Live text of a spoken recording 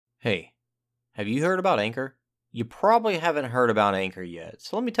Hey, have you heard about Anchor? You probably haven't heard about Anchor yet,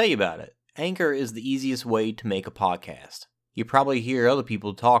 so let me tell you about it. Anchor is the easiest way to make a podcast. You probably hear other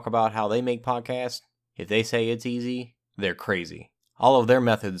people talk about how they make podcasts. If they say it's easy, they're crazy. All of their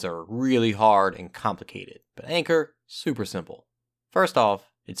methods are really hard and complicated, but Anchor, super simple. First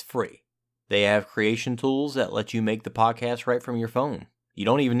off, it's free. They have creation tools that let you make the podcast right from your phone. You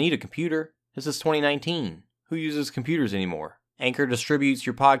don't even need a computer. This is 2019. Who uses computers anymore? Anchor distributes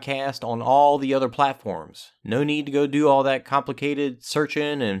your podcast on all the other platforms. No need to go do all that complicated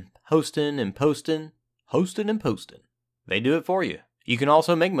searching and hosting and posting. Hosting and posting. They do it for you. You can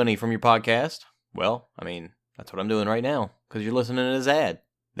also make money from your podcast. Well, that's what I'm doing right now, because you're listening to this ad.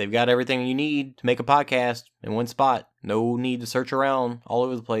 They've got everything you need to make a podcast in one spot. No need to search around all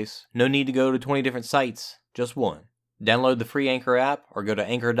over the place. No need to go to 20 different sites. Just one. Download the free Anchor app or go to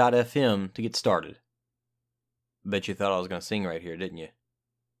anchor.fm to get started. Bet you thought I was going to sing right here, didn't you?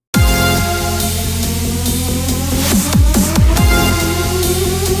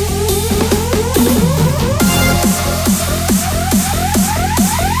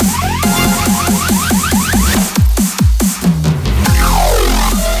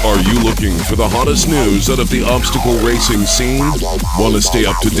 Are you looking for the hottest news out of the obstacle racing scene? Want to stay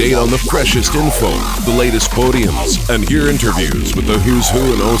up to date on the freshest info, the latest podiums, and hear interviews with the who's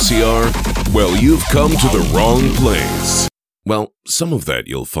who in OCR? Well, you've come to the wrong place. Well, some of that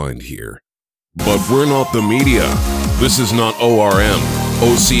you'll find here. But we're not the media. This is not ORM,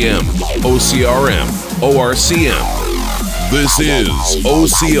 OCM, OCRM, ORCM. This is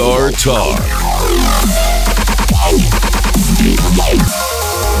OCR Talk.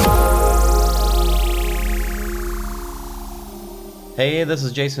 Hey, this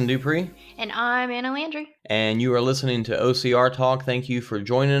is Jason Dupree. And I'm Anna Landry. And you are listening to OCR Talk. Thank you for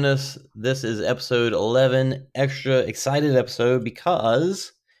joining us. This is episode 11, extra excited episode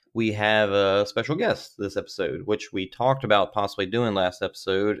because we have a special guest this episode, which we talked about possibly doing last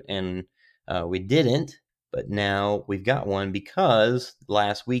episode, and we didn't. But now we've got one because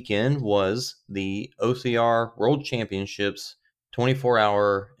last weekend was the OCR World Championships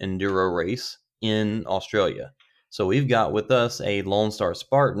 24-hour enduro race in Australia. So we've got with us a Lone Star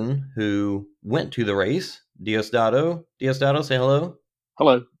Spartan who went to the race, Diosdado. Diosdado, say hello.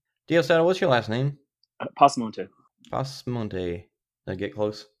 Hello. Diosdado, what's your last name? Pasamonte. Pasamonte. Did I get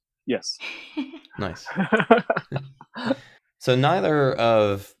close? Yes. Nice. So neither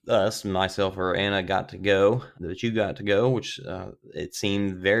of us, myself or Anna, got to go, but you got to go, which it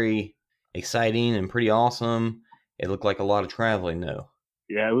seemed very exciting and pretty awesome. It looked like a lot of traveling, though.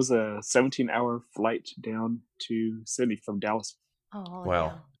 Yeah, it was a 17-hour flight down to Sydney from Dallas. Oh, Wow.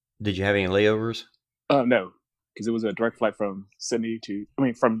 yeah. Did you have any layovers? No, because it was a direct flight from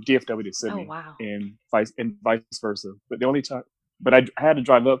from DFW to Sydney. Oh, wow. And vice versa. But the only time, but I had to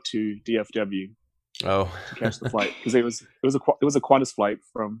drive up to DFW Oh, to catch the flight because it was a Qantas flight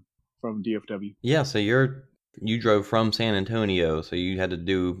from DFW. yeah. So you drove from San Antonio, so you had to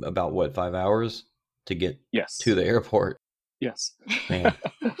do about 5 hours to get Yes. to the airport. Yes. Man,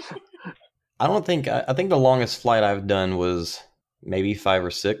 I think the longest flight I've done was maybe 5 or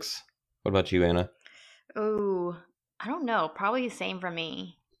 6. What about you, Anna? Oh, I don't know. Probably the same for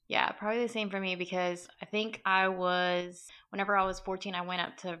me. Yeah, probably the same for me because I think whenever I was 14, I went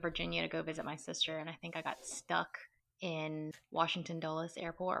up to Virginia to go visit my sister, and I think I got stuck in Washington Dulles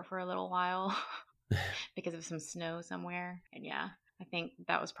Airport for a little while because of some snow somewhere. And yeah, I think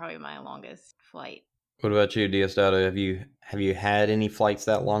that was probably my longest flight. What about you, Diosdado? Have you had any flights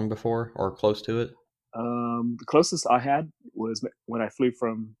that long before or close to it? The closest I had was when I flew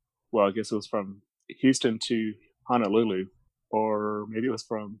from Houston to Honolulu, or maybe it was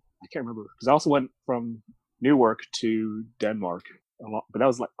I can't remember, because I also went from Newark to Denmark, but that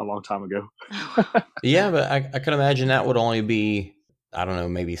was like a long time ago. Yeah, but I could imagine that would only be, I don't know,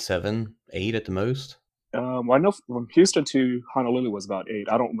 maybe 7, 8 at the most. Well, I know from Houston to Honolulu was about 8.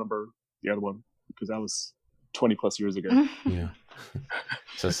 I don't remember the other one because that was 20 plus years ago. Yeah.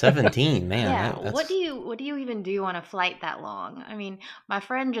 So 17, man. Yeah, that's... what do you even do on a flight that long? I mean, my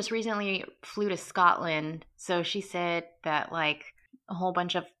friend just recently flew to Scotland, so she said that like a whole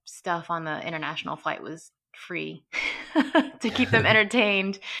bunch of stuff on the international flight was free to keep them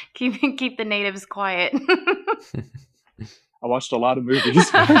entertained, keep the natives quiet. I watched a lot of movies.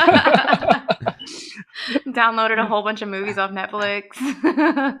 Downloaded a whole bunch of movies off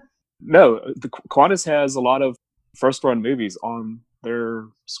Netflix. No, the Qantas has a lot of first-run movies on their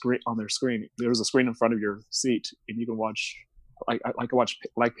screen. There's a screen in front of your seat, and you can watch. I can watch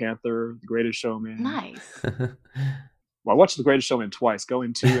Black Panther, The Greatest Showman. Nice. Well, I watched The Greatest Showman twice,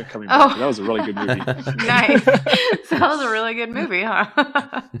 going to and coming back. That was a really good movie. Nice. So that was a really good movie, huh?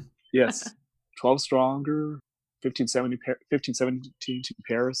 Yes, 12 Stronger, 1517 to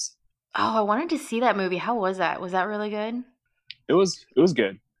Paris. Oh, I wanted to see that movie. How was that? Was that really good? It was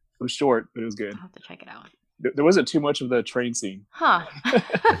good. It was short, but it was good. I'll have to check it out. There wasn't too much of the train scene. Huh.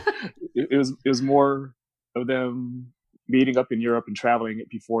 It was more of them meeting up in Europe and traveling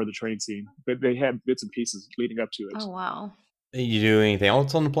before the train scene. But they had bits and pieces leading up to it. Oh, wow. You do anything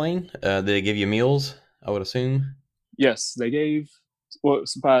else on the plane? Did they give you meals, I would assume? Yes, they gave. Well,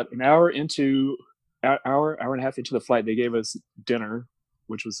 it's about an hour and a half into the flight. They gave us dinner,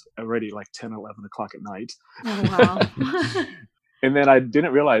 which was already like 10, 11 o'clock at night. Oh, wow. And then I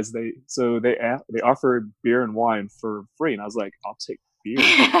didn't realize they offered beer and wine for free, and I was like, I'll take beer.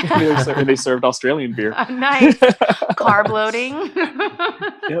 And they served Australian beer. Nice. Carb loading.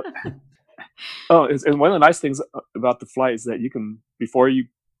 Yep. Oh, and one of the nice things about the flight is that you can, before you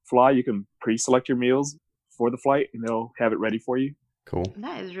fly, you can pre-select your meals for the flight, and they'll have it ready for you. Cool.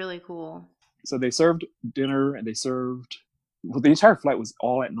 That is really cool. So they served dinner, and the entire flight was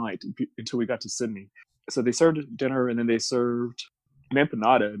all at night until we got to Sydney. So they served dinner, and then they served an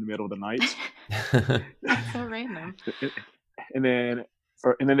empanada in the middle of the night. That's so random. And then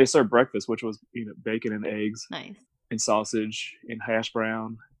they served breakfast, which was bacon and eggs, Nice. and sausage and hash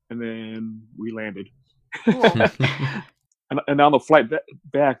brown. And then we landed. Cool. And on the flight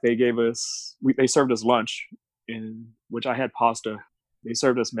back, they served us lunch, in which I had pasta. They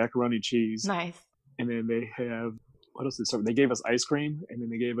served us macaroni and cheese. Nice. And then they have, what else did they serve? They gave us ice cream, and then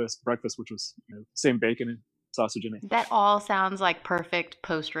they gave us breakfast, which was same bacon and sausage in it. That all sounds like perfect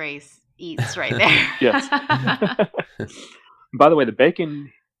post-race eats right there. Yes. By the way, the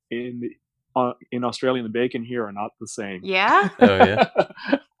bacon in Australia and the bacon here are not the same. Yeah? Oh, yeah.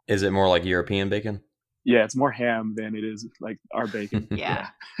 Is it more like European bacon? Yeah, it's more ham than it is like our bacon. Yeah.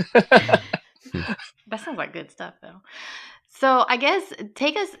 That sounds like good stuff, though. So I guess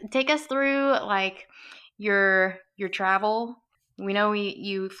take us through like your travel. We know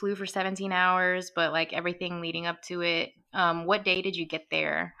you flew for 17 hours, but like everything leading up to it. What day did you get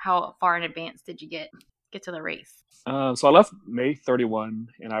there? How far in advance did you get to the race? So I left May 31,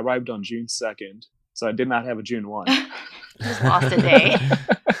 and I arrived on June 2nd. So I did not have a June 1. You just lost a day.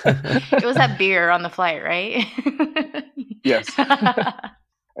 It was that beer on the flight, right? Yes.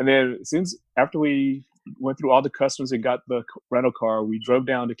 And then after we went through all the customs and got the rental car, we drove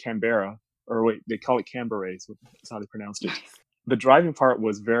down to Canberra. Or wait, they call it Canberra. That's how they pronounced it. The driving part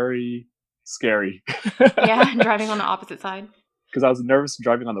was very scary. Yeah, driving on the opposite side. Because I was nervous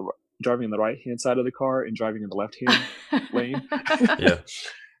driving on the right-hand side of the car and driving in the left-hand lane. Yeah.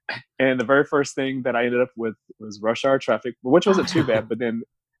 And the very first thing that I ended up with was rush hour traffic, which wasn't too bad. But then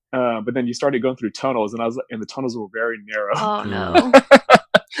you started going through tunnels, and the tunnels were very narrow. Oh no!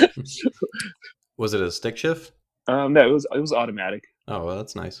 Was it a stick shift? No, it was automatic. Oh, well,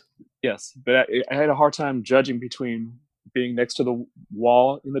 that's nice. Yes, but I had a hard time judging between being next to the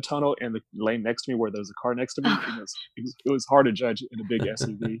wall in the tunnel and the lane next to me where there was a car next to me. It was hard to judge in a big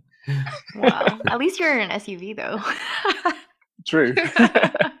SUV. Wow. At least you're in an SUV though. True.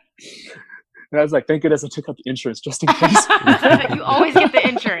 And I was like, thank goodness I took out the insurance just in case. You always get the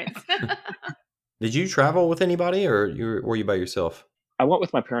insurance. Did you travel with anybody, or were you by yourself? I went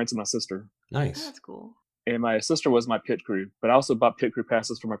with my parents and my sister. Nice. That's cool. And my sister was my pit crew, but I also bought pit crew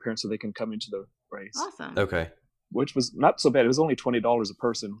passes for my parents so they can come into the race. Awesome. Okay. Which was not so bad. It was only $20 a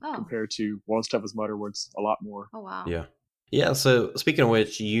person Oh. compared to World's Toughest Mudder, where it's a lot more. Oh wow. Yeah. Yeah, so speaking of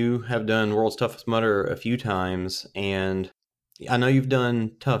which, you have done World's Toughest Mudder a few times, and I know you've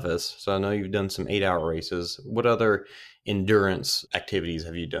done Toughest, so I know you've done some 8-hour races. What other endurance activities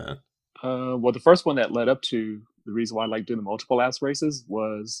have you done? Well, the first one that led up to the reason why I like doing the multiple laps races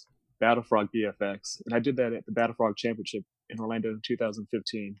was Battle Frog BFX. And I did that at the Battle Frog Championship in Orlando in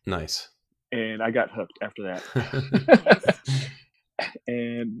 2015. Nice. And I got hooked after that.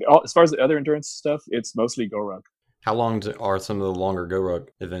 And as far as the other endurance stuff, it's mostly Go Ruck. How long are some of the longer Go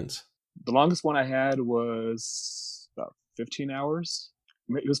Ruck events? The longest one I had was about 15 hours.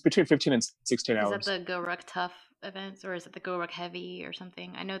 It was between 15 and 16 hours. Is that the Go Ruck Tough events, or is it the Go Ruck Heavy or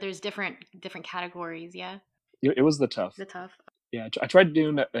something? I know there's different categories. Yeah. It was the Tough. The Tough. Yeah, I tried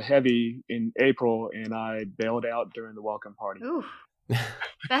doing a heavy in April, and I bailed out during the welcome party. Ooh,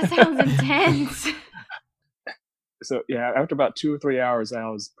 that sounds intense. So yeah, after about 2 or 3 hours, I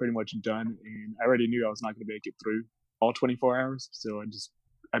was pretty much done, and I already knew I was not going to make it through all 24 hours. So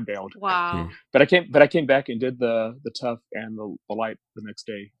I bailed. Wow. But I came back and did the Tough and the light the next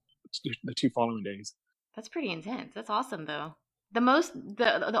day, the 2 following days. That's pretty intense. That's awesome, though.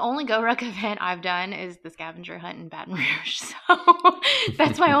 The only Go Ruck event I've done is the scavenger hunt in Baton Rouge. So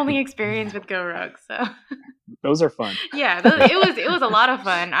that's my only experience with Go Ruck. So Those are fun. yeah, it was a lot of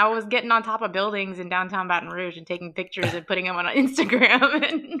fun. I was getting on top of buildings in downtown Baton Rouge and taking pictures and putting them on Instagram,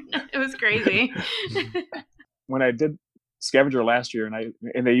 and it was crazy. When I did Scavenger last year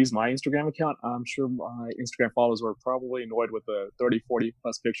and they used my Instagram account, I'm sure my Instagram followers were probably annoyed with the 30, 40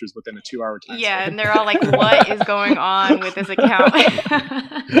 plus pictures within a 2 hour time. Yeah, and they're all like, what is going on with this account?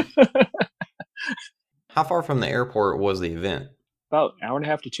 How far from the airport was the event? About an hour and a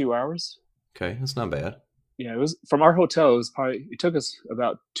half to 2 hours. Okay, that's not bad. Yeah, it was from our hotel. It took us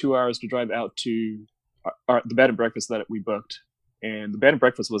about 2 hours to drive out to the bed and breakfast that we booked, and the bed and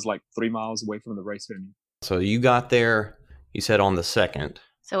breakfast was like 3 miles away from the race venue. So you got there, you said on the 2nd.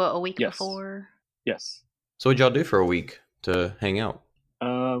 So a week Yes. before? Yes. So what'd y'all do for a week to hang out?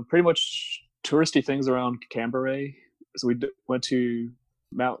 Pretty much touristy things around Canberra. So we went to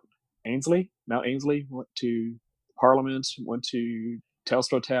Mount Ainslie, went to Parliament, went to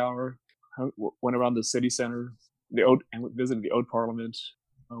Telstra Tower, went around the city centre, and visited the Old Parliament,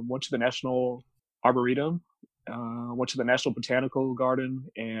 went to the National Arboretum, went to the National Botanical Garden,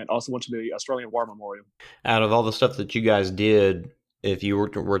 and also went to the Australian War Memorial. Out of all the stuff that you guys did, if you were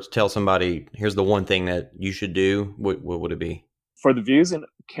to tell somebody, here's the one thing that you should do, what would it be? For the views in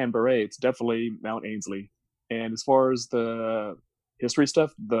Canberra, it's definitely Mount Ainslie. And as far as the history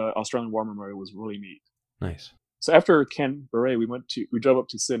stuff, the Australian War Memorial was really neat. Nice. So after Canberra, we drove up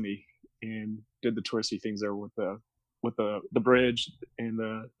to Sydney and did the touristy things there with the bridge and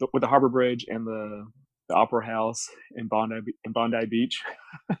with the Harbour Bridge and the Opera House in Bondi Beach.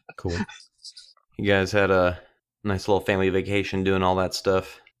 Cool. You guys had a nice little family vacation doing all that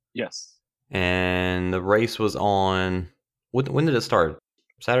stuff. Yes. And the race was on, when did it start?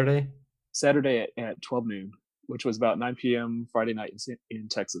 Saturday? Saturday at 12 noon, which was about 9 p.m. Friday night in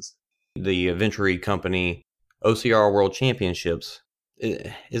Texas. The Venturi company OCR World Championships.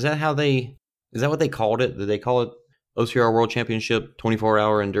 Is that what they called it? Did they call it OCR World Championship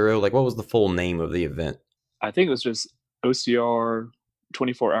 24-hour enduro? Like, what was the full name of the event? I think it was just OCR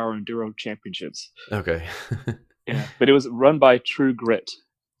 24-hour enduro championships. Okay. Yeah, but it was run by True Grit.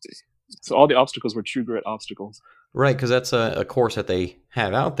 So all the obstacles were True Grit obstacles. Right, because that's a course that they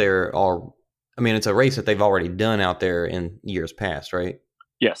have out there. It's a race that they've already done out there in years past, right?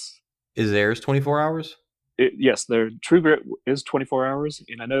 Yes. Is theirs 24 hours? Yes, their True Grit is 24 hours,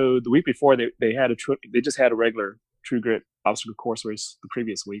 and I know the week before they just had a regular True Grit obstacle course race the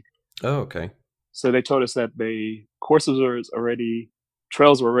previous week. Oh, okay. So they told us that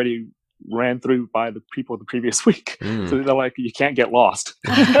trails were already ran through by the people the previous week. So they're like, you can't get lost.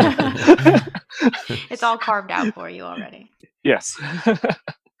 It's all carved out for you already. Yes.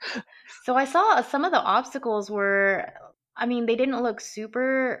 So I saw some of the obstacles they didn't look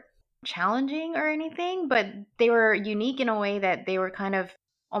super challenging or anything, but they were unique in a way that they were kind of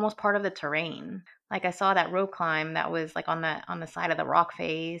almost part of the terrain. Like I saw that rope climb that was like on the side of the rock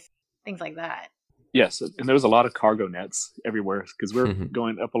face, things like that. Yes, and there was a lot of cargo nets everywhere because we're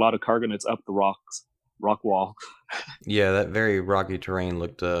going up a lot of cargo nets up the rock wall. Yeah, that very rocky terrain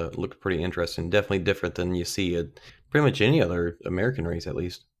looked pretty interesting. Definitely different than you see at pretty much any other American race, at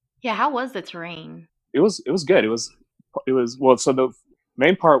least. Yeah, how was the terrain? It was good. It was well. So the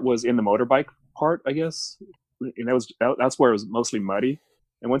main part was in the motorbike part, I guess, and that's where it was mostly muddy.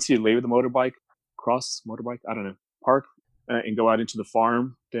 And once you leave the motorbike, park and go out into the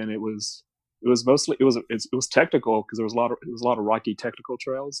farm, then it was technical because there was a lot of rocky technical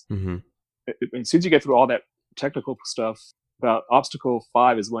trails. Mm-hmm. As soon as you get through all that technical stuff, about obstacle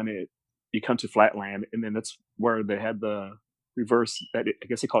 5 is when you come to flat land, and then that's where they had the reverse. I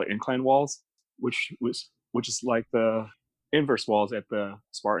guess they call it incline walls, which is like the inverse walls at the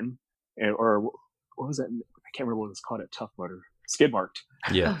Spartan, or what was that? I can't remember what it's called at Tough Mudder. Skid marked.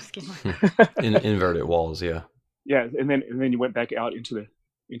 Yeah. Oh, skid marked. Inverted walls. Yeah. Yeah, and then you went back out into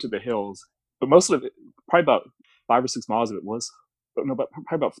the hills. But most of it, probably about 5 or 6 miles of it was, but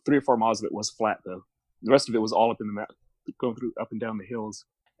probably about 3 or 4 miles of it was flat though. The rest of it was all up in the mountain, going through up and down the hills.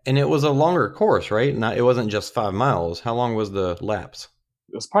 And it was a longer course, right? It wasn't just 5 miles. How long was the laps?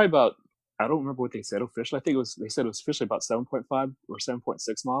 It was probably about, I don't remember what they said officially. I think they said it was officially about 7.5 or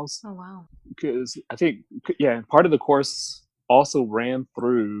 7.6 miles. Oh wow! Because I think part of the course also ran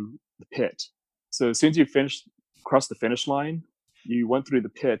through the pit. So as soon as you crossed the finish line, you went through the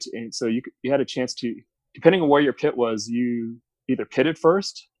pit, and so you had a chance to, depending on where your pit was, you either pitted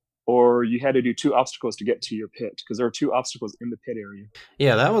first or you had to do 2 obstacles to get to your pit because there were 2 obstacles in the pit area.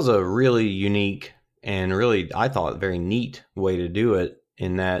 Yeah, that was a really unique and really, I thought, very neat way to do it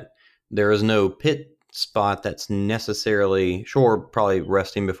in that there is no pit spot that's necessarily, sure, probably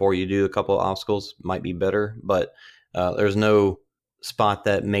resting before you do a couple of obstacles might be better, but there's no spot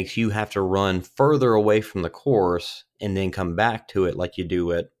that makes you have to run further away from the course and then come back to it like you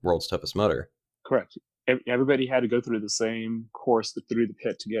do at World's Toughest Mudder. Correct. Everybody had to go through the same course through the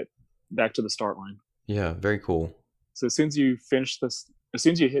pit to get back to the start line. Yeah, very cool. So as soon as you finish this, as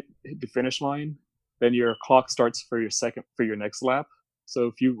soon as you hit the finish line, then your clock starts for your next lap. So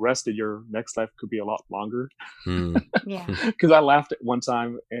if you rested, your next lap could be a lot longer. Yeah. Because I laughed at one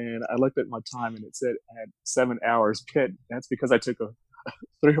time and I looked at my time and it said I had 7 hours pit. That's because I took a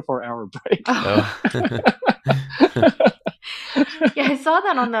 3 or 4 hour break. Oh. Yeah, I saw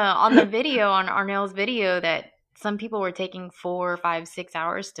that on the video, on Arnell's video, that some people were taking 4, 5, 6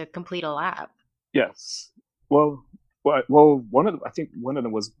 hours to complete a lap. Yes. Well, I think one of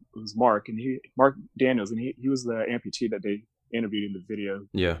them was Mark, and Mark Daniels, and he was the amputee that they interviewed in the video.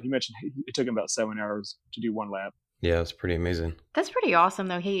 Yeah. He mentioned it took him about 7 hours to do one lap. Yeah, it's pretty amazing. That's pretty awesome,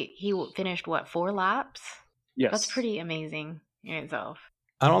 though. He finished, 4 laps? Yes. That's pretty amazing in itself.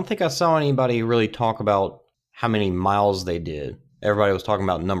 I don't think I saw anybody really talk about how many miles they did. Everybody was talking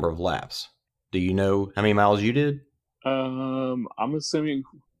about number of laps. Do you know how many miles you did? I'm assuming.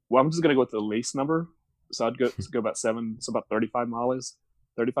 Well, I'm just gonna go with the least number. So I'd go about 7. So about 35 miles.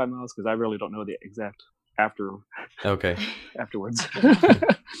 35 miles, because I really don't know the exact Okay. afterwards.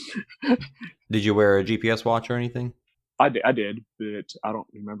 Did you wear a GPS watch or anything? I did, but I don't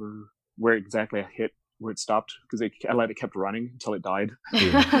remember where exactly I hit where it stopped, because I let it kept running until it died.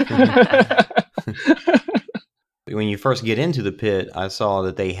 Yeah. When you first get into the pit, I saw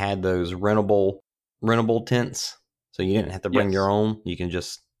that they had those rentable tents, so you didn't have to bring your own. You can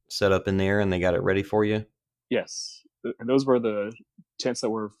just set up in there, and they got it ready for you. Yes, and those were the tents that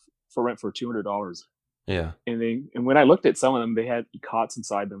were for rent for $200. Yeah, and when I looked at some of them, they had cots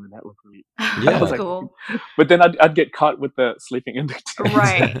inside them, and that looked really Yeah. That's cool. But then I'd get caught with the sleeping in the tent.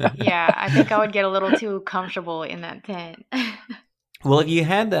 Right. Yeah, I think I would get a little too comfortable in that tent. Well, if you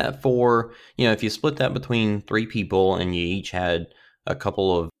had that for, if you split that between 3 people and you each had a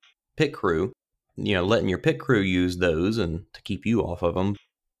couple of pit crew, letting your pit crew use those and to keep you off of them,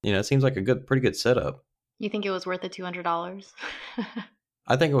 it seems like a pretty good setup. You think it was worth the $200?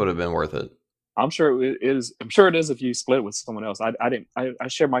 I think it would have been worth it. I'm sure it is. I'm sure it is if you split it with someone else. I didn't. I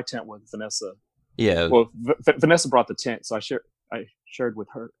shared my tent with Vanessa. Yeah. Well, Vanessa brought the tent, so I shared with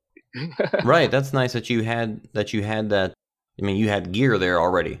her. Right. That's nice that you had that. I mean, you had gear there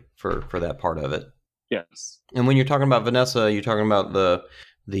already for that part of it. Yes. And when you're talking about Vanessa, you're talking about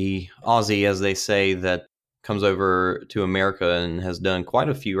the Aussie, as they say, that comes over to America and has done quite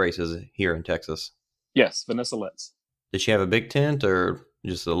a few races here in Texas. Yes, Vanessa Letts. Did she have a big tent or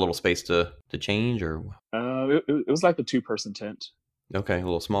just a little space to change, or? It was like the 2-person tent. Okay, a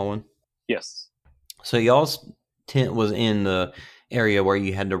little small one. Yes. So y'all's tent was in the area where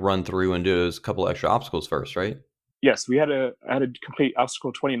you had to run through and do those couple extra obstacles first, right? Yes, I had to complete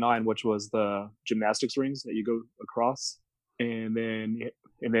obstacle 29, which was the gymnastics rings that you go across, and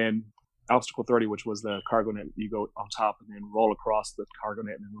then obstacle 30, which was the cargo net. You go on top and then roll across the cargo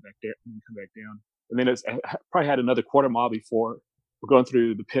net and then go back there and then come back down. And then I probably had another quarter mile before we're going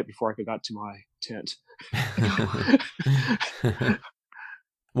through the pit before I got to my tent.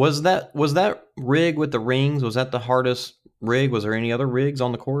 Was that rig with the rings? Was that the hardest rig? Was there any other rigs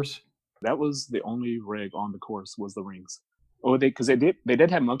on the course? That was the only rig on the course, was the rings. Oh, because they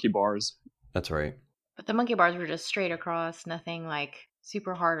did have monkey bars. That's right. But the monkey bars were just straight across, nothing like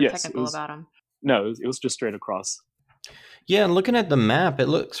super hard or technical about them. No, it was just straight across. Yeah, and looking at the map, it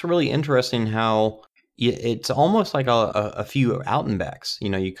looks really interesting how it's almost like a few out and backs.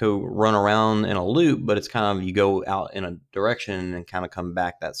 You go run around in a loop, but it's kind of you go out in a direction and kind of come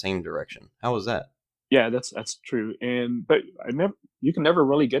back that same direction. How was that? Yeah, that's true. But you can never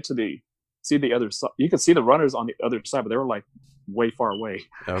really get to see the other side. You can see the runners on the other side, but they were like way far away.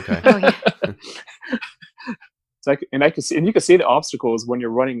 Okay. Oh yeah. So you can see the obstacles when you're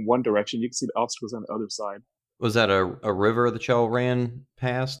running one direction. You can see the obstacles on the other side. Was that a river that y'all ran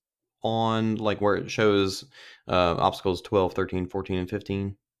past on, like where it shows obstacles 12, 13, 14, and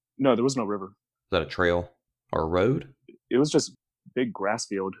 15? No, there was no river. Is that a trail or a road? It was just big grass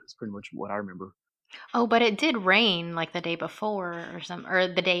field. It's pretty much what I remember. Oh, but it did rain like the day before or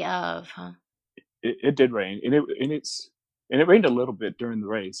the day of, huh? It did rain, and it rained a little bit during the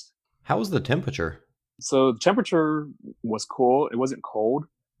race. How was the temperature? So the temperature was cool. It wasn't cold,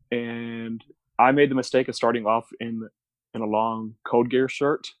 and I made the mistake of starting off in a long cold gear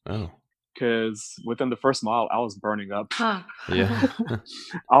shirt. Oh. Because within the first mile, I was burning up. Huh. Yeah.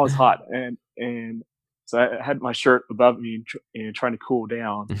 I was hot, and so I had my shirt above me and trying to cool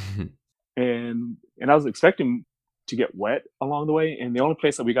down. and I was expecting to get wet along the way, and the only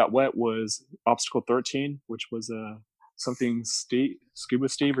place that we got wet was obstacle 13, which was something Scuba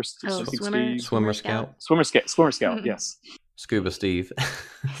Steve or something Steve. Swimmer Scout. Swimmer Scout, Mhm. yes. Scuba Steve.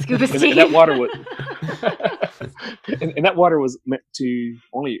 Scuba And Steve. that water was and that water was meant to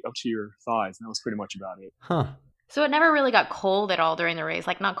only up to your thighs, and that was pretty much about it. Huh. So it never really got cold at all during the race,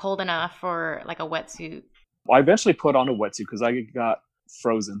 like not cold enough for like a wetsuit. Well, I eventually put on a wetsuit because I got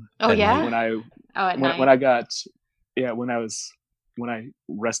frozen Oh At yeah. when I Oh, at night. when I got when I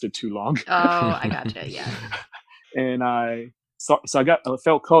rested too long. Oh, I gotcha. Yeah. And I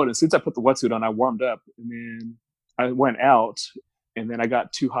felt cold. As soon as I put the wetsuit on, I warmed up, and then I went out, and then I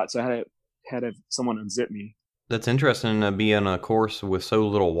got too hot, so I had someone unzip me. That's interesting to be on a course with so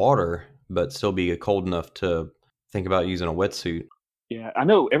little water, but still be cold enough to think about using a wetsuit. Yeah, I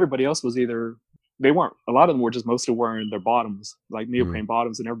know everybody else was they weren't. A lot of them were just mostly wearing their bottoms, like neoprene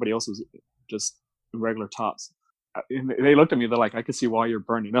bottoms, and everybody else was just regular tops. And they looked at me. They're like, "I can see why you're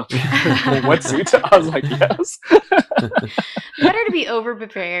burning up in a wetsuit." I was like, "Yes." Better to be over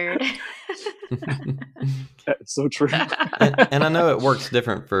prepared. That's so true. And I know it works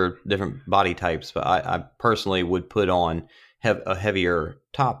different for different body types, but I personally would put on a heavier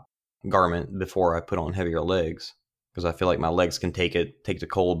top garment before I put on heavier legs, because I feel like my legs can take the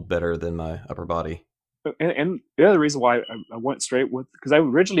cold better than my upper body. And the other reason why I went straight with, because I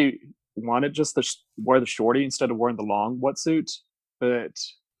originally wanted just to wear the shorty instead of wearing the long wetsuit,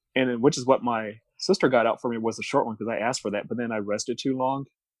 which is what my sister got out for me, was the short one, because I asked for that, but then I rested too long,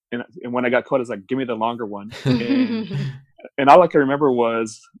 and when I got cold, I was like, "Give me the longer one." And all I can remember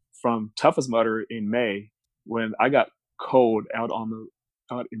was from Toughest Mudder in May when I got cold out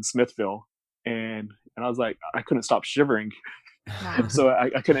in Smithville, and I was like, I couldn't stop shivering, so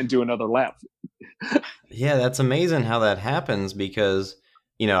I couldn't do another lap. Yeah, that's amazing how that happens, because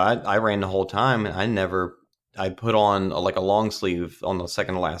I ran the whole time, and I put on a long sleeve on the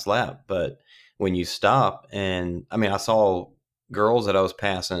second to last lap, but when you stop, and I mean, I saw girls that I was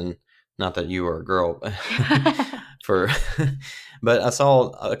passing, not that you were a girl, but I saw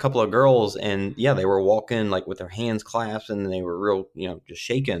a couple of girls, and yeah, they were walking like with their hands clasped, and they were real, just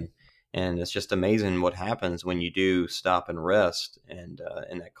shaking. And it's just amazing what happens when you do stop and rest, and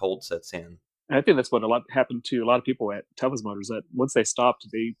that cold sets in. And I think that's what happened to a lot of people at Toughest Motors, that once they stopped,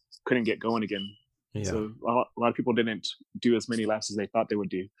 they couldn't get going again. Yeah. So a lot of people didn't do as many laps as they thought they would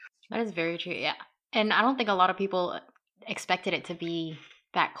do. That is very true. Yeah. And I don't think a lot of people expected it to be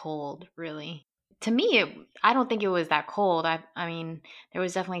that cold, really. To me, I don't think it was that cold. I mean, there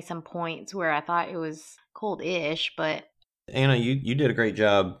was definitely some points where I thought it was cold-ish, but Anna, you did a great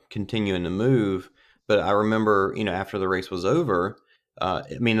job continuing to move, but I remember, after the race was over, I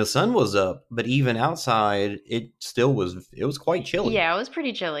mean, the sun was up, but even outside, it was quite chilly. Yeah, it was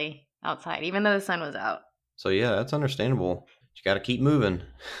pretty chilly outside, even though the sun was out. So yeah, that's understandable. You got to keep moving.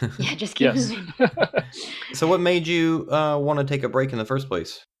 Yeah, just keep moving. So what made you want to take a break in the first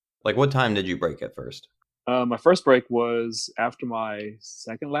place? Like, what time did you break at first? My first break was after my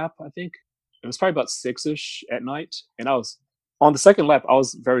second lap, I think. It was probably about 6-ish at night, and I was on the second lap. I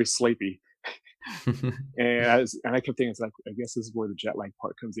was very sleepy, and I kept thinking, it's like, I guess this is where the jet lag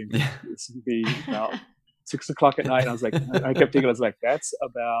part comes in. This would be about 6 o'clock at night, and I was like, I kept thinking, I was like, that's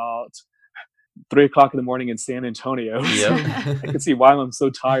about 3 o'clock in the morning in San Antonio. Yep. I could see why I'm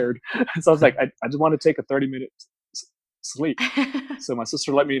so tired. So I was like, I just want to take a 30-minute sleep. So my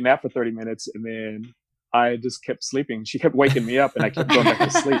sister let me nap for 30 minutes, and then I just kept sleeping. She kept waking me up, and I kept going back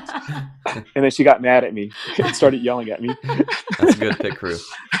to sleep. And then she got mad at me and started yelling at me. That's a good pit crew.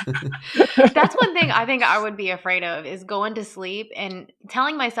 That's one thing I think I would be afraid of, is going to sleep and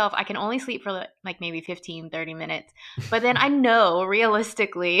telling myself I can only sleep for like maybe 15, 30 minutes. But then I know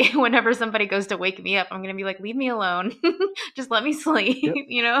realistically, whenever somebody goes to wake me up, I'm going to be like, leave me alone. Just let me sleep,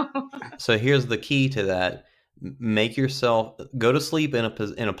 So here's the key to that. Make yourself go to sleep in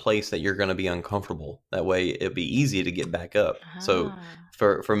a place that you're going to be uncomfortable. That way it'll be easy to get back up. So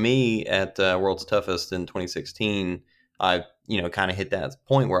for me at World's Toughest in 2016, I kind of hit that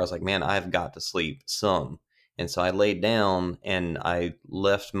point where I was like, man, I've got to sleep some. And so I laid down and I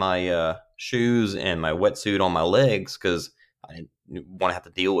left my shoes and my wetsuit on my legs because I didn't want to have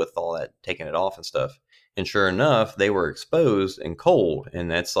to deal with all that, taking it off and stuff. And sure enough, they were exposed and cold. And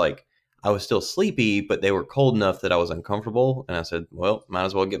that's like, I was still sleepy, but they were cold enough that I was uncomfortable. And I said, well, might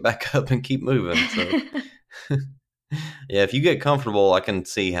as well get back up and keep moving. So yeah, if you get comfortable, I can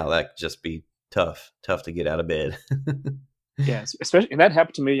see how that could just be tough to get out of bed. Yes, especially, and that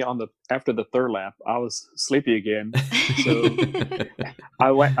happened to me after the third lap. I was sleepy again. So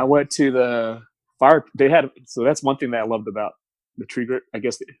I went to the fire. So that's one thing that I loved about the trigger, I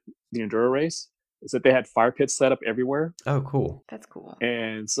guess the enduro race, is that they had fire pits set up everywhere. Oh, cool. That's cool.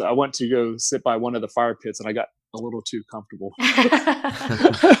 And so I went to go sit by one of the fire pits, and I got a little too comfortable.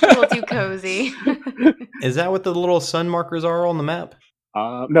 A little too cozy. Is that what the little sun markers are on the map?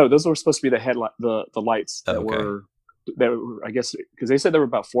 No, those were supposed to be the headlight, the lights that Okay. were, I guess, because they said there were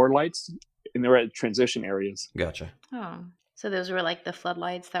about 4 lights, and they were at transition areas. Gotcha. Oh, so those were like the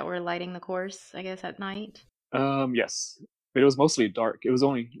floodlights that were lighting the course, I guess, at night. Yes, but it was mostly dark. It was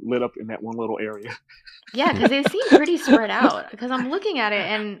only lit up in that one little area. Yeah, because they seem pretty spread out. Because I'm looking at it,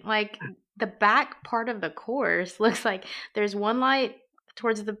 and like the back part of the course looks like there's one light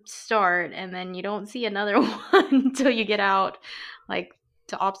towards the start, and then you don't see another one until you get out, like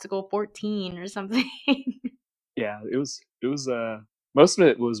to obstacle 14 or something. Yeah, it was. Most of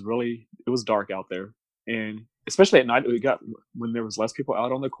it was dark out there, and especially at night, when there was less people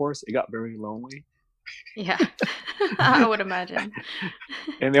out on the course, it got very lonely. Yeah, I would imagine.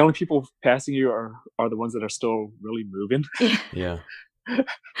 And the only people passing you are the ones that are still really moving. Yeah.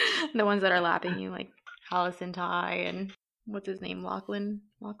 The ones that are lapping you, like Allison Ty and what's his name, Lachlan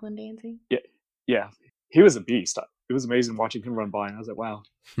Dancy. Yeah, he was a beast. It was amazing watching him run by, and I was like, wow,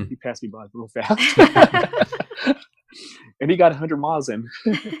 he passed me by real fast. And he got 100 miles in.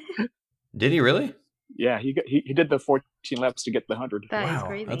 Did he really? Yeah, he did the 14 laps to get the 100. That is Wow,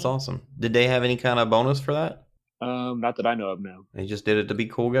 crazy. that's awesome. Did they have any kind of bonus for that? Not that I know of, no. He just did it to be a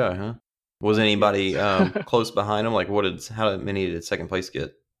cool guy, huh? Was anybody close behind him? Like, how many did second place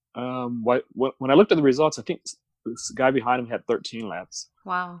get? When I looked at the results, I think this guy behind him had 13 laps.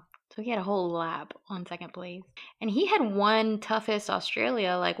 Wow. So he had a whole lap on second place. And he had won Toughest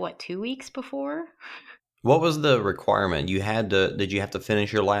Australia, like, 2 weeks before? What was the requirement? Did you have to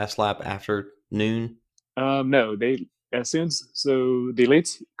finish your last lap after noon? No, the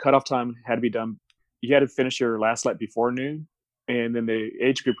elites cutoff time had to be done. You had to finish your last lap before noon, and then the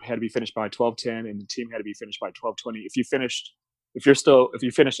age group had to be finished by 12:10, and the team had to be finished by 12:20. If you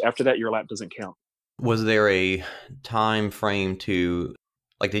finished after that, your lap doesn't count. Was there a time frame to,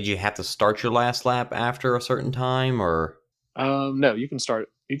 like, did you have to start your last lap after a certain time, or? No, you can start.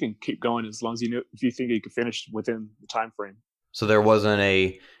 You can keep going as long as if you think you can finish within the time frame. So there wasn't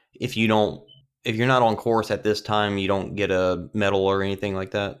if you're not on course at this time, you don't get a medal or anything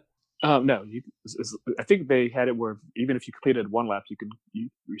like that? No, I think they had it where even if you completed one lap, you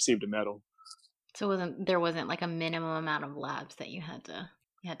received a medal. So there wasn't like a minimum amount of laps that you had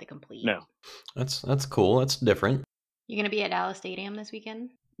to complete? No. That's cool. That's different. You going to be at Dallas Stadium this weekend?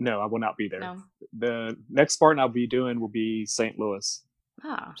 No, I will not be there. No. The next Spartan I'll be doing will be St. Louis.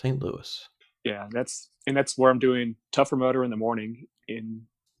 Oh. St. Louis. Yeah, that's where I'm doing Tougher Mudder in the morning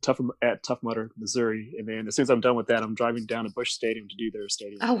at Tough Mudder, Missouri, and then as soon as I'm done with that, I'm driving down to Busch Stadium to do their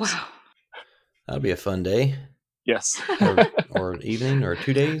stadium. Oh wow, that'll be a fun day. Yes, or evening, or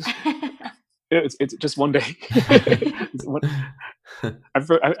 2 days. It's just one day.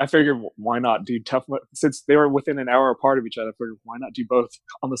 I figured why not do Tough Mudder since they were within an hour apart of each other. I figured why not do both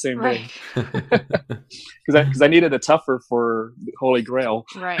on the same day? Because I needed a tougher for the Holy Grail,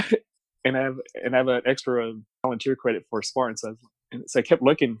 right? And I have an extra volunteer credit for Spartan, so I kept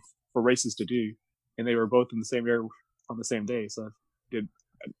looking for races to do, and they were both in the same area on the same day. So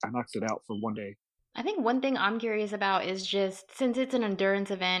I knocked it out for one day. I think one thing I'm curious about is just since it's an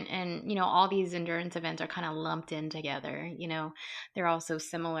endurance event and, all these endurance events are kind of lumped in together, they're all so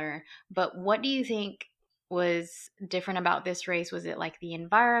similar. But what do you think was different about this race? Was it like the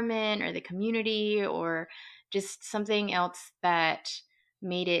environment or the community or just something else that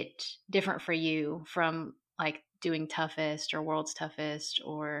made it different for you from like doing Toughest or World's Toughest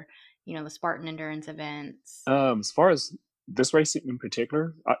or, the Spartan endurance events? As far as this race in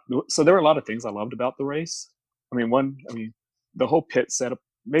particular, so there were a lot of things I loved about the race. The whole pit setup,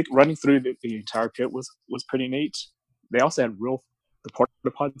 running through the entire pit was pretty neat. They also had the porta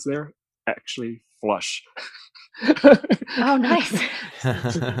pods there actually flush. Oh, nice.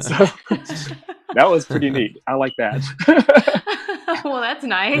 So that was pretty neat. I like that. Well, that's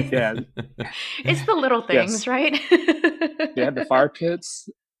nice. Yeah, it's the little things, yes. Right? They had the fire pits.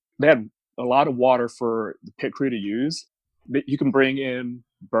 They had a lot of water for the pit crew to use. You can bring in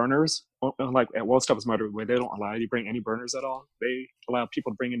burners, like at World's Toughest Mudder, where they don't allow you to bring any burners at all. They allow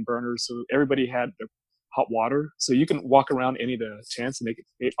people to bring in burners, so everybody had hot water. So you can walk around any of the tents, and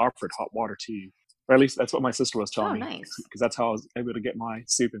they offered hot water to you. Or at least that's what my sister was telling me. Nice. Because that's how I was able to get my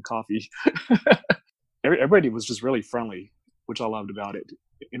soup and coffee. Everybody was just really friendly, which I loved about it.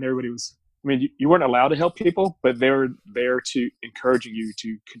 And everybody was, you weren't allowed to help people, but they were there to encouraging you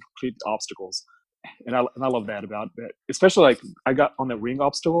to complete the obstacles. And I love that about that. Especially like I got on the ring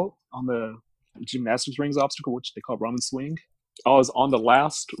obstacle, on the gymnastics rings obstacle, which they call Roman swing. I was on the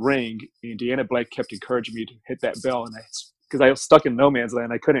last ring, and Deanna Blake kept encouraging me to hit that bell, and because I was stuck in no man's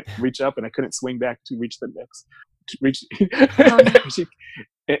land, I couldn't reach up and I couldn't swing back to reach the next. To reach, Oh,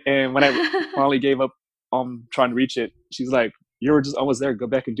 no. and when I finally gave up on trying to reach it, she's like, "You were just almost there. Go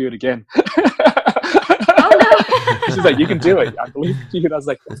back and do it again." Oh, no. She's like, "You can do it. I believe in you." And I was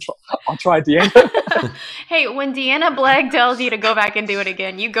like, "I'll try, Deanna." Hey, when Deanna Blagg tells you to go back and do it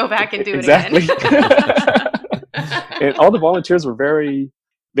again, you go back and do it Exactly. again. And all the volunteers were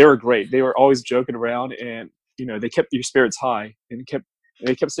they were great. They were always joking around, and they kept your spirits high, and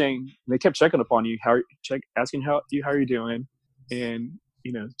they kept checking upon you, asking how you're doing, and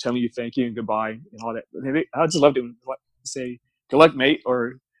telling you thank you and goodbye and all that. And I just loved it when they say good luck, mate,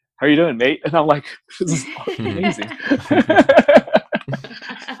 or how you doing, mate? And I'm like, this is amazing.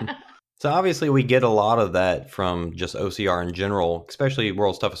 So obviously we get a lot of that from just OCR in general, especially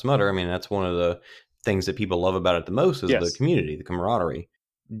World's Toughest Mudder. I mean, that's one of the things that people love about it the most is Yes. the community, the camaraderie.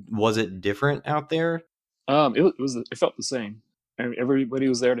 Was it different out there? It felt the same. And everybody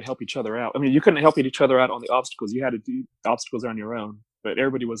was there to help each other out. I mean, you couldn't help each other out on the obstacles. You had to do the obstacles on your own, but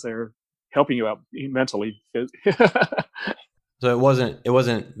everybody was there helping you out mentally. So it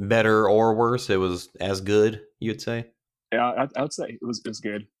wasn't better or worse. It was as good, you'd say? Yeah, I would say it was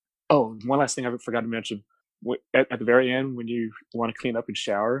good. Oh, one last thing I forgot to mention. At the very end, when you want to clean up and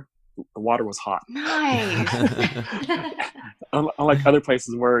shower, the water was hot. Nice. Unlike other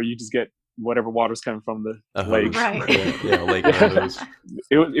places where you just get whatever water's coming from the lake. Right. Yeah, lake hose.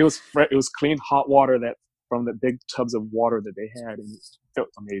 It was clean, hot water that from the big tubs of water that they had, and it felt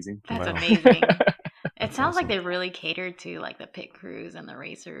amazing. That's Wow. amazing. It sounds like Awesome. they really catered to like the pit crews and the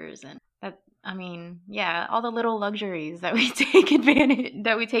racers, and yeah, all the little luxuries that we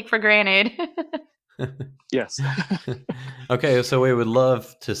take for granted. Yes. Okay, so we would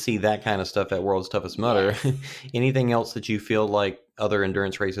love to see that kind of stuff at World's Toughest Mudder. Yes. Anything else that you feel like other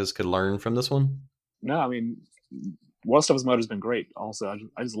endurance races could learn from this one? No, I mean, World's Toughest Mudder has been great. Also,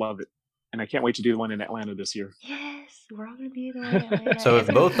 I just love it, and I can't wait to do the one in Atlanta this year. Yes, we're all gonna be there. So if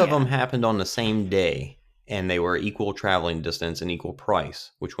both of them happened on the same day and they were equal traveling distance and equal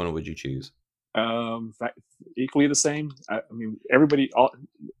price, which one would you choose? Equally the same. I mean,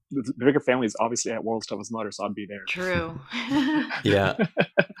 the bigger family is obviously at World's Toughest Mudder, so I'd be there. True. Yeah.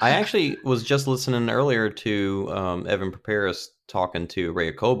 I actually was just listening earlier to Evan Preparis talking to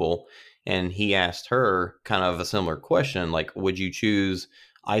Rhea Coble, and he asked her kind of a similar question, like, would you choose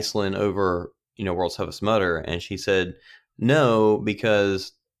Iceland over, World's Toughest Mudder? And she said, no,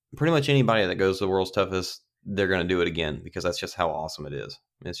 because pretty much anybody that goes to the World's Toughest, they're going to do it again because that's just how awesome it is.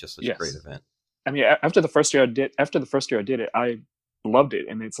 It's just such a great event. I mean, after the first year I did it, I loved it,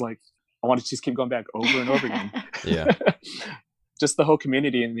 and it's like I want to just keep going back over and over again. Yeah. Just the whole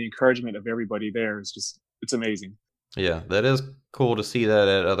community and the encouragement of everybody there it's amazing. Yeah, that is cool to see that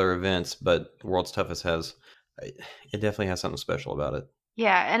at other events, but World's Toughest it definitely has something special about it.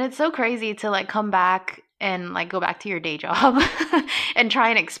 Yeah, and it's so crazy to like come back and like go back to your day job and try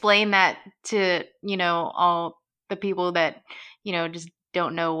and explain that to, all the people that, just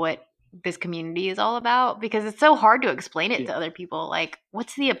don't know what this community is all about, because it's so hard to explain it to other people. Like,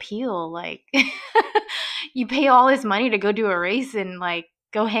 what's the appeal? Like, you pay all this money to go do a race and like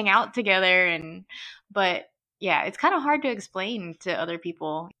go hang out together, but yeah, it's kind of hard to explain to other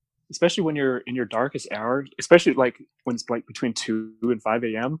people. Especially when you're in your darkest hour, especially like when it's like between 2 and 5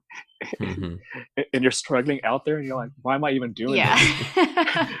 a.m. Mm-hmm. and you're struggling out there and you're like, why am I even doing this?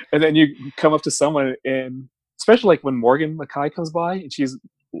 Yeah. And then you come up to someone, and especially like when Morgan Mackay comes by and she's,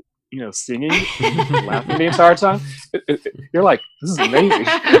 singing, laughing the entire time, you're like, this is amazing.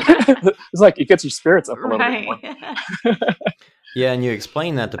 It's like it gets your spirits up a little bit more. Yeah, and you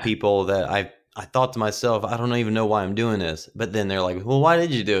explain that to people that I thought to myself, I don't even know why I'm doing this. But then they're like, well, why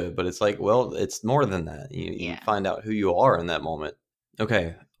did you do it? But it's like, well, it's more than that. You find out who you are in that moment.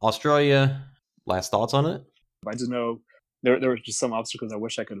 Okay, Australia, last thoughts on it? I just know there were just some obstacles I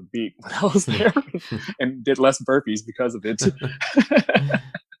wish I could have beat when I was there and did less burpees because of it.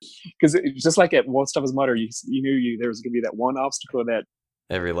 Because just like at World's Toughest Mudder, you knew there was going to be that one obstacle that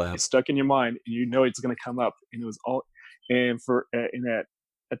every lap is stuck in your mind, and it's going to come up. And it was all, and for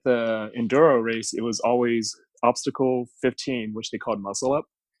at the enduro race, it was always obstacle 15, which they called muscle up,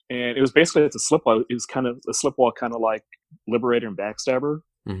 and it was basically it's a slip wall. It was kind of a slip wall, kind of like Liberator and Backstabber.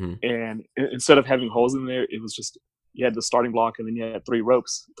 Mm-hmm. And instead of having holes in there, it was just you had the starting block, and then you had three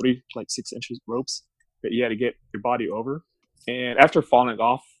like 6 inches ropes that you had to get your body over. And after falling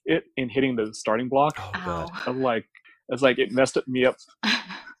off it and hitting the starting block, I was like, it messed me up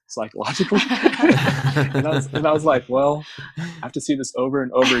psychologically. and I was like, well, I have to see this over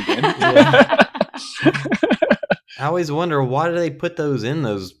and over again. I always wonder, why do they put those in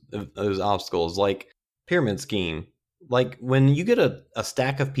those obstacles, like pyramid scheme? Like when you get a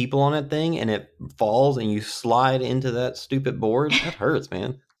stack of people on that thing and it falls and you slide into that stupid board, that hurts,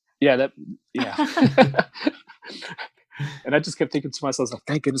 man. Yeah. And I just kept thinking to myself, like,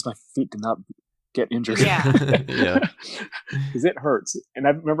 thank goodness my feet did not get injured. Yeah. Yeah. Because it hurts. And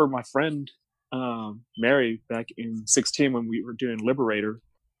I remember my friend Mary back in 2016 when we were doing Liberator,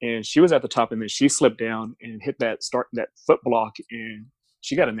 and she was at the top, and then she slipped down and hit that foot block, and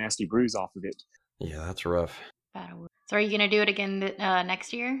she got a nasty bruise off of it. Yeah, that's rough. So are you going to do it again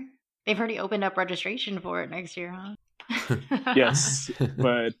next year? They've already opened up registration for it next year, huh? Yes,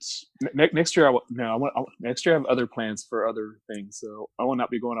 but next year next year I have other plans for other things, so I will not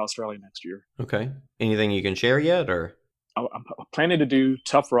be going to Australia next year. Okay. Anything you can share yet, or? I'm planning to do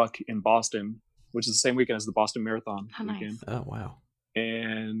Tough Ruck in Boston, which is the same weekend as the Boston Marathon weekend. Nice. Oh, wow.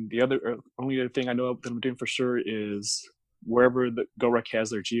 And the only other thing I know that I'm doing for sure is wherever the GoRuck has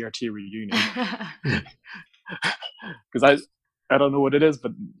their GRT reunion. Because I don't know what it is,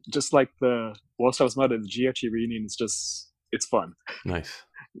 but just like the World's Toughest Mudder, the GRT reunion is it's fun. Nice.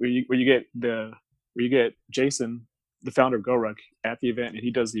 Where you get Jason, the founder of GoRuck, at the event, and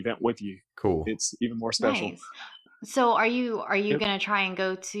he does the event with you. Cool. It's even more special. Nice. So are you Yep. going to try and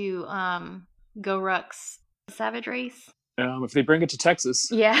go to GoRuck's Savage Race? If they bring it to Texas,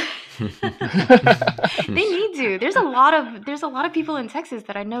 Yeah. They need to. There's a lot of people in Texas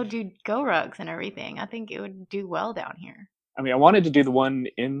that I know do GoRucks and everything. I think it would do well down here. I mean, I wanted to do the one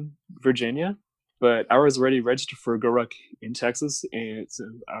in Virginia, but I was already registered for GoRuck in Texas, and so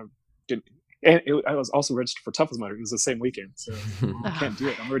I didn't. And I was also registered for Toughest Mudder. It was the same weekend, so I can't do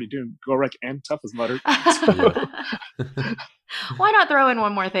it. I'm already doing GoRuck and Toughest Mudder. So. Why not throw in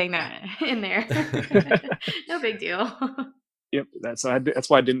one more thing in there? No big deal. Yep, that's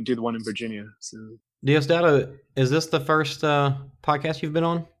why I didn't do the one in Virginia. So, Diosdado, is this the first podcast you've been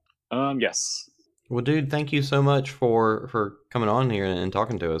on? yes. Well, dude, thank you so much for coming on here and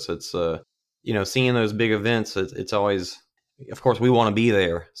talking to us. It's seeing those big events. It's always, of course, we want to be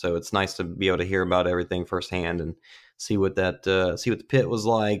there, so it's nice to be able to hear about everything firsthand and see what the pit was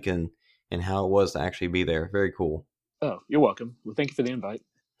like and how it was to actually be there. Very cool. Oh, you're welcome. Well, thank you for the invite.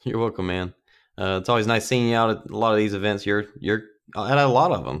 You're welcome, man. It's always nice seeing you out at a lot of these events. You're at a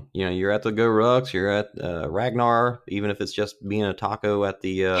lot of them. You know, you're at the GoRucks, you're at Ragnar, even if it's just being a taco at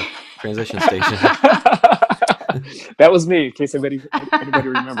the transition station. That was me, in case anybody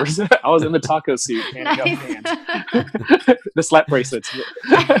remembers. I was in the taco suit, handing out hands. The slap bracelets.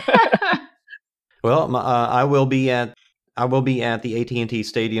 Well, I will be at the AT&T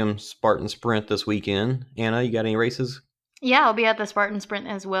Stadium Spartan Sprint this weekend. Anna, you got any races? Yeah, I'll be at the Spartan Sprint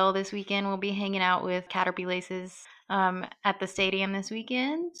as well this weekend. We'll be hanging out with Caterpie Laces at the stadium this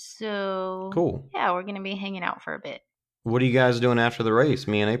weekend. So Cool. Yeah, we're going to be hanging out for a bit. What are you guys doing after the race?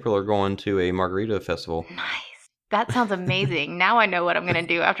 Me and April are going to a margarita festival. Nice. That sounds amazing. Now I know what I'm going to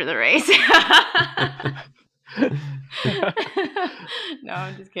do after the race. No,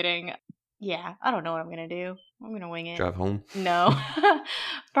 I'm just kidding. Yeah, I don't know what I'm going to do. I'm going to wing it. Drive home? No.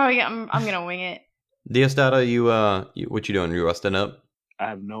 Probably I'm going to wing it. Diosdado, you what you doing? You resting up? I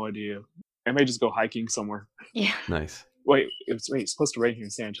have no idea. I may just go hiking somewhere. Yeah. Nice. Wait, it's supposed to rain here in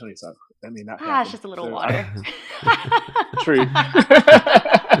San Antonio, so that may not happen. It's just a little So, water. True.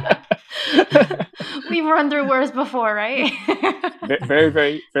 We've run through worse before, right? Very,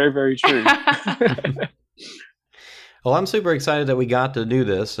 very, very, very true. Well, I'm super excited that we got to do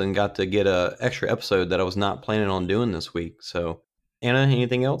this and got to get a extra episode that I was not planning on doing this week. So, Anna,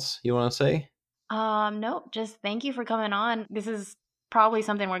 anything else you want to say? No, just thank you for coming on. This is probably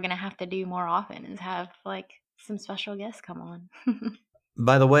something we're going to have to do more often, is have like some special guests come on.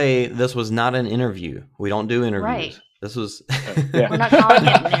 By the way, this was not an interview. We don't do interviews. Right. This was We're not calling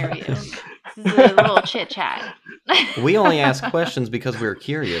it an interview. This is a little chit chat. We only ask questions because we're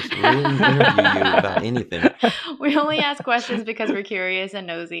curious. We didn't interview you about anything. We only ask questions because we're curious and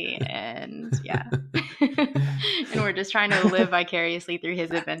nosy, and yeah. And we're just trying to live vicariously through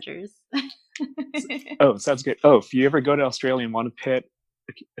his adventures. Oh, sounds good. Oh, if you ever go to Australia and want to pet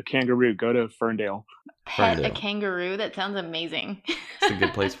a kangaroo, go to Ferndale. Pet a Ferndale. kangaroo? That sounds amazing. It's a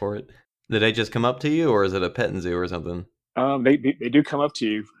good place for it. Did they just come up to you, or is it a petting zoo or something? They do come up to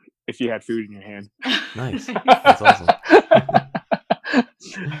you if you had food in your hand. Nice. That's awesome.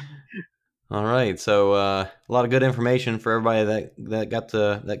 All right, so a lot of good information for everybody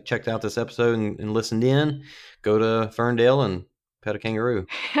that checked out this episode and listened in. Go to Ferndale and pet a kangaroo.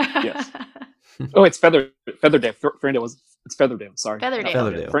 Yes. Oh, it's Featherdale. Ferndale it's Featherdale. Sorry.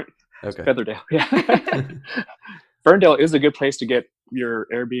 Featherdale. Okay. Featherdale. Yeah. Ferndale is a good place to get your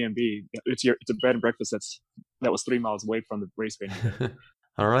Airbnb. It's a bed and breakfast that's that was 3 miles away from the race venue.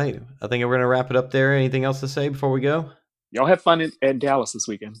 All right. I think we're going to wrap it up there. Anything else to say before we go? Y'all have fun in Dallas this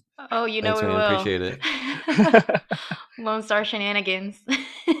weekend. Oh, you know Thanks, we man. will. Appreciate it. Lone Star shenanigans.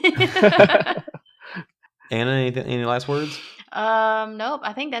 Anna, any last words? Nope.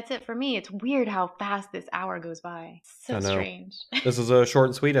 I think that's it for me. It's weird how fast this hour goes by. So I know. strange. This is a short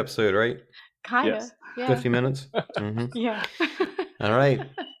and sweet episode, right? Kinda. Yes. Yeah. 50 minutes. Yeah. All right.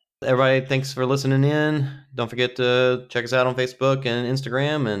 Everybody, thanks for listening in. Don't forget to check us out on Facebook and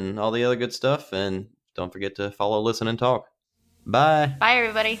Instagram and all the other good stuff. And don't forget to follow, listen, and talk. Bye. Bye,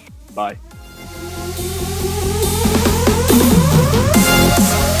 everybody. Bye.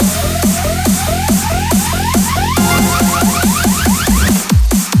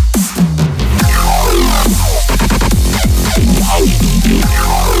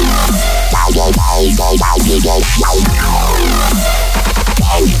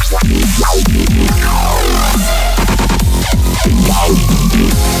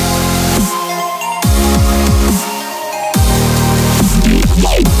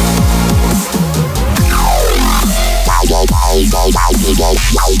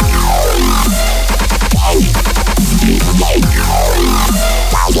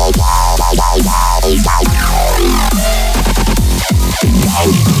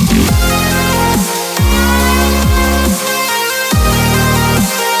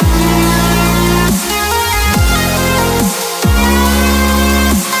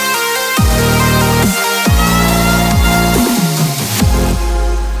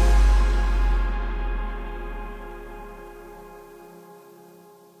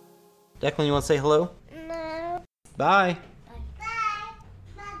 Declan, you want to say hello? No. Bye.